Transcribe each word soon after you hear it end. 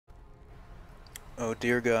Oh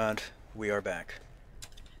dear God, we are back.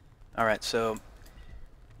 Alright, so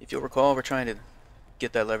if you'll recall, we're trying to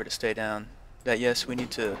get that lever to stay down. That yes, we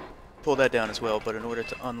need to pull that down as well, but in order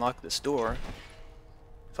to unlock this door,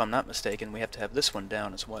 if I'm not mistaken, we have to have this one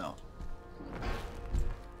down as well.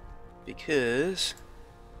 Because...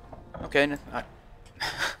 Okay,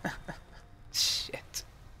 Shit.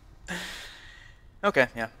 Okay,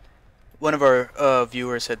 yeah. One of our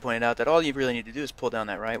viewers had pointed out that all you really need to do is pull down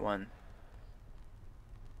that right one.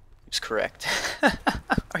 It's correct.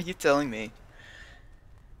 Are you telling me?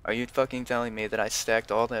 Are you fucking telling me that I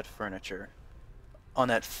stacked all that furniture on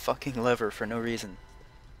that fucking lever for no reason?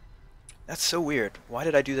 That's so weird. Why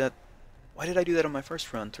did I do that? Why did I do that on my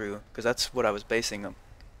first run through? Because that's what I was basing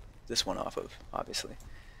this one off of, obviously.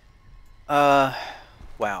 Uh,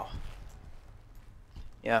 wow.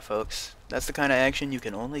 Yeah, folks. That's the kind of action you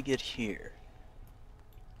can only get here.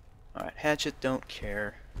 Alright, hatchet, don't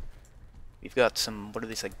care. We've got some, what are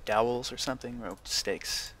these, like dowels or something? Or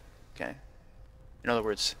stakes. Okay. In other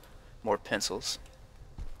words, more pencils.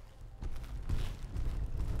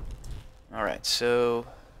 Alright, so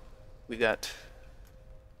we got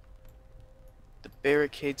the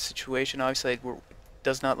barricade situation. Obviously, it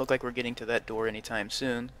does not look like we're getting to that door anytime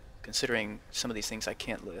soon, considering some of these things I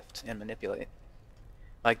can't lift and manipulate.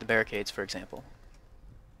 Like the barricades, for example.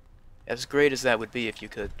 As great as that would be if you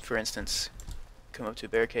could, for instance, come up to a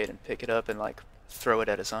barricade and pick it up and, like, throw it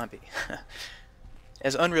at a zombie.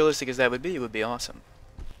 As unrealistic as that would be awesome.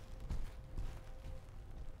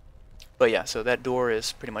 But yeah, so that door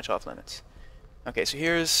is pretty much off limits. Okay, so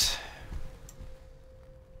here's,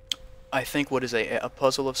 I think, what is a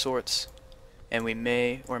puzzle of sorts, and we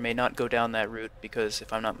may or may not go down that route, because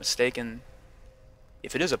if I'm not mistaken,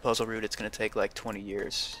 if it is a puzzle route, it's going to take like 20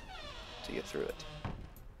 years to get through it.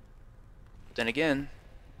 But then again,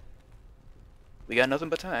 we got nothing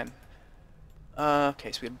but time.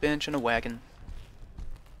 Okay, so we have a bench and a wagon.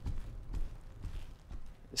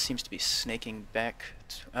 This seems to be snaking back.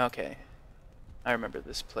 Okay, I remember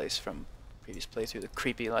this place from previous playthrough, the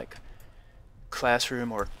creepy, like,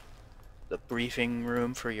 classroom or the briefing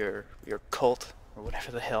room for your cult, or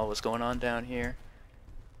whatever the hell was going on down here.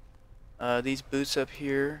 These boots up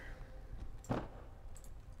here,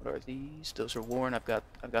 what are these? Those are worn. I've got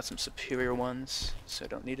some superior ones, so I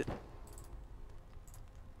don't need it.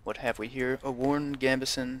 What have we here? A worn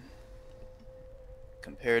gambeson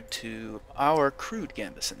compared to our crude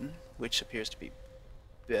gambeson, which appears to be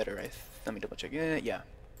better. Let me double check. Yeah,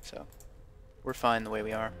 so we're fine the way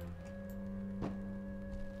we are.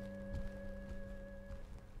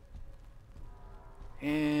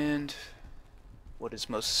 And what is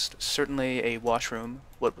most certainly a washroom,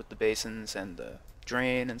 what with the basins and the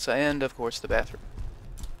drain and of course the bathroom.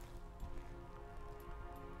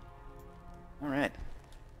 Alright.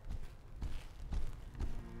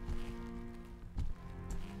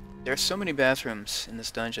 There are so many bathrooms in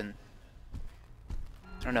this dungeon.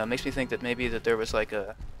 I don't know, it makes me think that maybe that there was like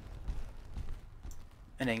an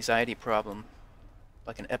anxiety problem,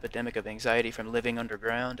 like an epidemic of anxiety from living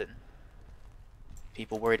underground, and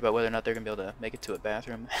people worried about whether or not they're going to be able to make it to a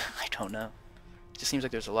bathroom. I don't know. It just seems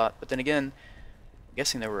like there's a lot. But then again, I'm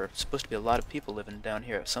guessing there were supposed to be a lot of people living down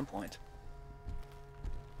here at some point.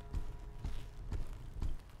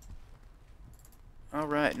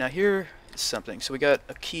 Alright, now here is something. So we got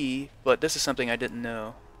a key, but this is something I didn't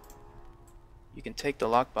know. You can take the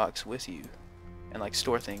lockbox with you and, like,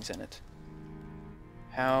 store things in it.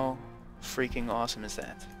 How freaking awesome is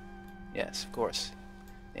that? Yes, of course.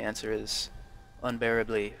 The answer is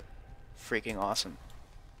unbearably freaking awesome.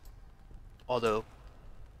 Although,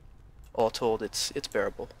 all told, it's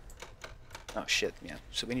bearable. Oh shit, yeah.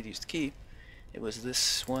 So we need to use the key. It was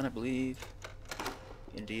this one, I believe.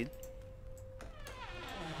 Indeed.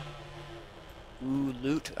 Ooh,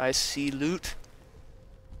 loot. I see loot.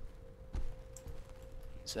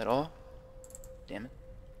 Is that all? Damn it.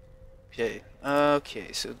 Okay.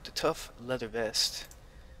 Okay, so the tough leather vest.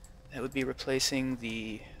 That would be replacing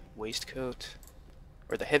the waistcoat.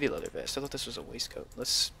 Or the heavy leather vest. I thought this was a waistcoat.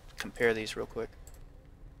 Let's compare these real quick.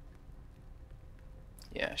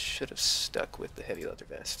 Yeah, should have stuck with the heavy leather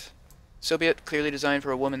vest. So be it. Clearly designed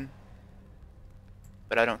for a woman.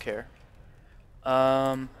 But I don't care.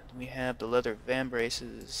 We have the leather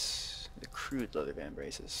vambraces. The crude leather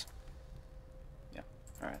vambraces. Yeah,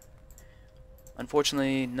 alright.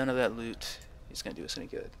 Unfortunately, none of that loot is going to do us any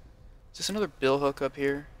good. Is this another bill hook up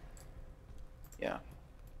here? Yeah.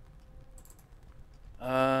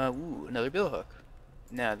 Ooh, another bill hook.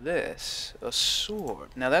 Now this, a sword.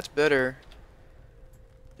 Now that's better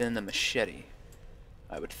than the machete,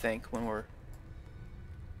 I would think, when we're,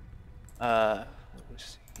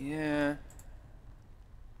 yeah.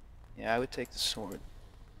 Yeah, I would take the sword.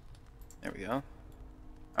 There we go.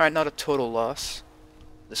 Alright, not a total loss,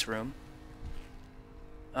 this room.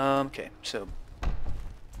 Okay, so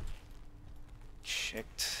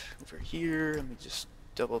checked over here. Let me just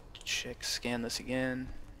double check, scan this again.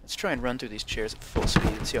 Let's try and run through these chairs at full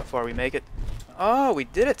speed and see how far we make it. Oh, we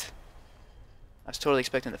did it! I was totally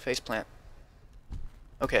expecting the faceplant.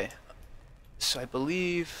 Okay, so I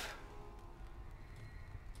believe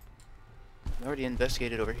we already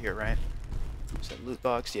investigated over here, right? Is that loot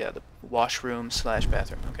box? Yeah, the washroom slash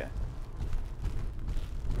bathroom. Okay.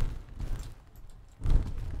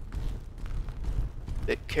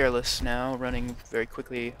 Bit careless now, running very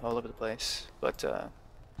quickly all over the place, but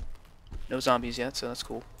no zombies yet, so that's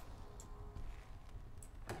cool.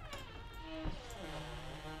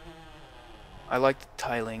 I like the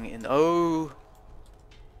tiling in. Oh,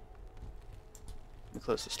 let me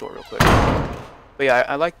close this door real quick. But yeah,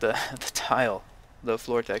 I like the the tile, the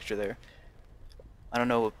floor texture there. I don't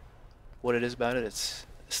know what it is about it. It's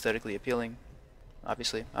aesthetically appealing.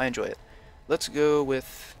 Obviously, I enjoy it. Let's go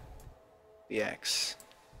with the axe.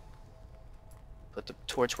 Put the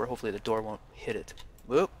torch where hopefully the door won't hit it.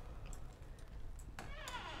 Whoop. There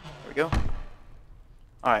we go.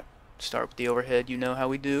 Alright, start with the overhead. You know how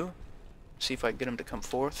we do. See if I can get him to come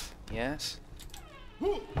forth. Yes.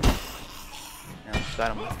 Now,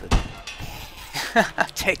 got him with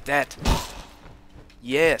it. Take that.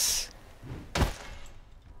 Yes.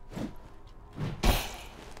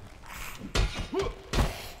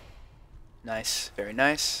 Nice. Very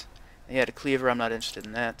nice. He had a cleaver. I'm not interested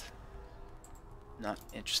in that. Not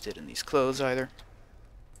interested in these clothes either.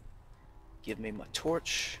 Give me my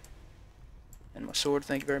torch. And my sword,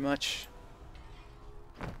 thank you very much.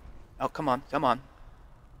 Oh, come on, come on.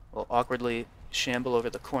 We'll awkwardly shamble over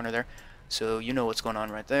the corner there. So you know what's going on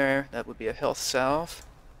right there. That would be a health salve.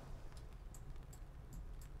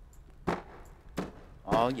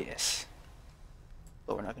 Oh, yes.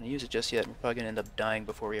 But we're not going to use it just yet. We're probably going to end up dying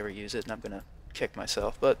before we ever use it, and I'm going to kick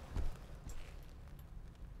myself, but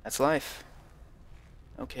that's life.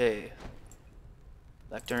 Okay.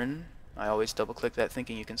 Lectern. I always double click that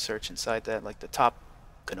thinking you can search inside that, like the top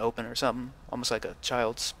can open or something, almost like a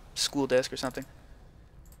child's school desk or something.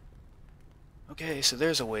 Okay, so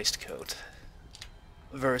there's a waistcoat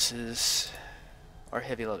versus our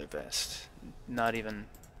heavy leather vest. Not even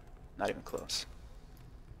close.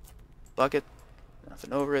 Bucket,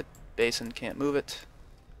 nothing over it. Basin, can't move it.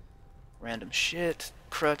 Random shit.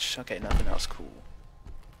 Crutch, okay, nothing else cool.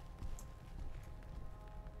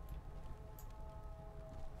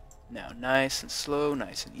 Now, nice and slow,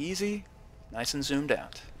 nice and easy, nice and zoomed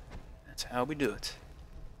out. That's how we do it.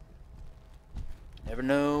 Never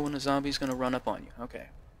know when a zombie's gonna run up on you. Okay,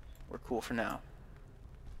 we're cool for now.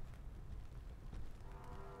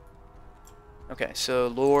 Okay, so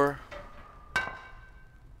lore.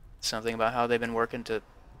 Something about how they've been working to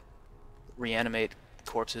reanimate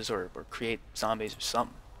corpses or create zombies or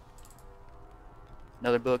something.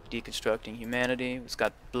 Another book, Deconstructing Humanity. It's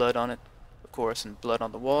got blood on it, of course, and blood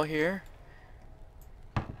on the wall here.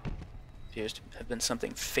 Appears to have been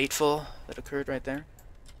something fateful that occurred right there.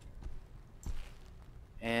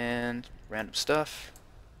 And random stuff.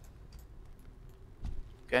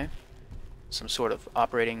 Okay. Some sort of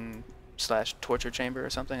operating slash torture chamber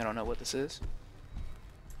or something. I don't know what this is.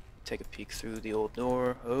 Take a peek through the old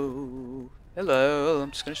door. Oh, hello.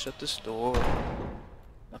 I'm just gonna shut this door.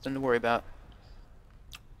 Nothing to worry about.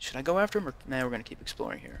 Should I go after him or nah, we're gonna keep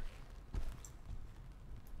exploring here.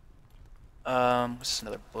 What's this,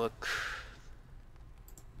 another book?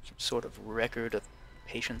 Some sort of record of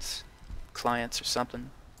patients, clients or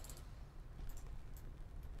something.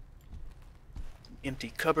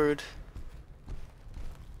 Empty cupboard.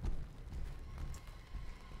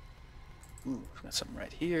 Ooh, got something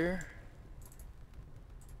right here.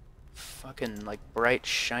 Fucking like bright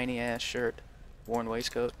shiny ass shirt. Worn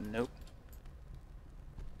waistcoat. Nope.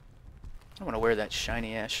 I don't want to wear that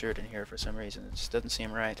shiny ass shirt in here for some reason. It just doesn't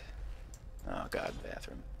seem right. Oh god,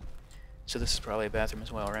 bathroom. So this is probably a bathroom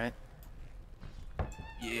as well, right?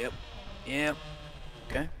 Yep. Yep.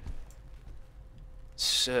 Okay.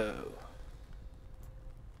 So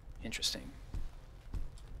interesting.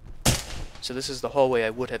 So this is the hallway I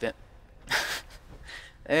would have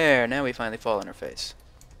There, now we finally fall on her face.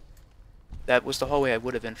 That was the hallway I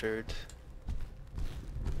would have entered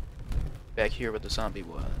back here where the zombie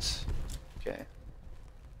was. Okay.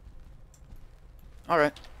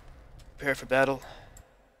 Alright. Prepare for battle.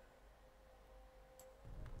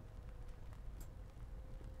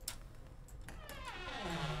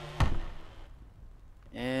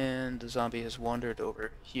 And the zombie has wandered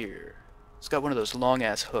over here. It's got one of those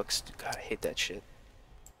long-ass hooks. God, I hate that shit.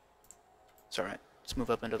 It's alright. Let's move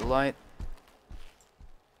up into the light.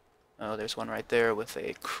 Oh, there's one right there with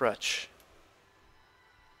a crutch.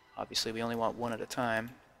 Obviously, we only want one at a time.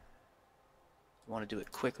 We want to do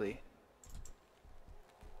it quickly.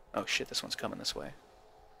 Oh shit, this one's coming this way.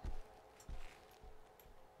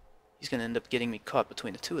 He's gonna end up getting me caught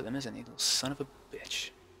between the two of them, isn't he? Little son of a bitch.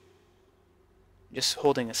 Just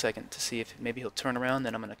holding a second to see if maybe he'll turn around,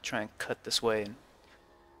 then I'm gonna try and cut this way and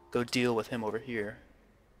go deal with him over here.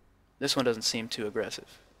 This one doesn't seem too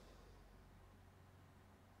aggressive.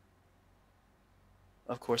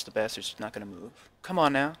 Of course the bastard's not gonna move. Come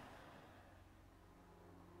on now.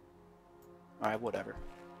 Alright, whatever.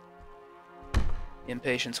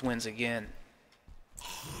 Impatience wins again.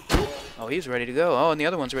 Oh, he's ready to go. Oh, and the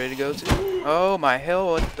other one's ready to go too. Oh my hell,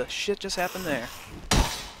 what the shit just happened there?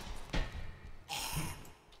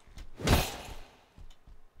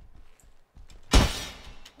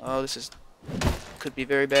 Oh, this could be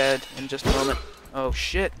very bad in just a moment. Oh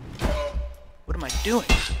shit. What am I doing?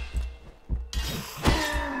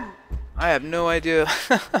 I have no idea.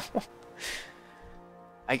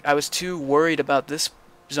 I was too worried about this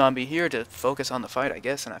zombie here to focus on the fight, I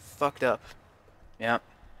guess, and I fucked up. Yeah.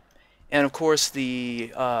 And of course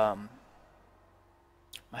the my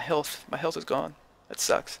health is gone. That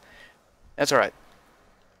sucks. That's alright.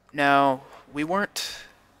 Now, were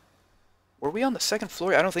we on the second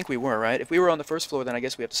floor? I don't think we were, right? If we were on the first floor, then I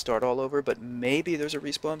guess we have to start all over, but maybe there's a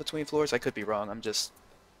respawn between floors. I could be wrong. I'm just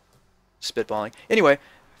spitballing. Anyway,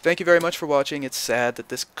 thank you very much for watching. It's sad that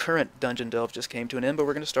this current dungeon delve just came to an end, but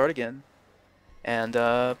we're going to start again. And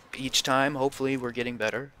each time, hopefully, we're getting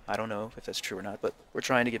better. I don't know if that's true or not, but we're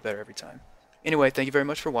trying to get better every time. Anyway, thank you very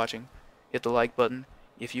much for watching. Hit the like button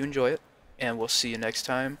if you enjoy it, and we'll see you next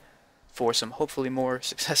time for some hopefully more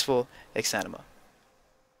successful Exanima.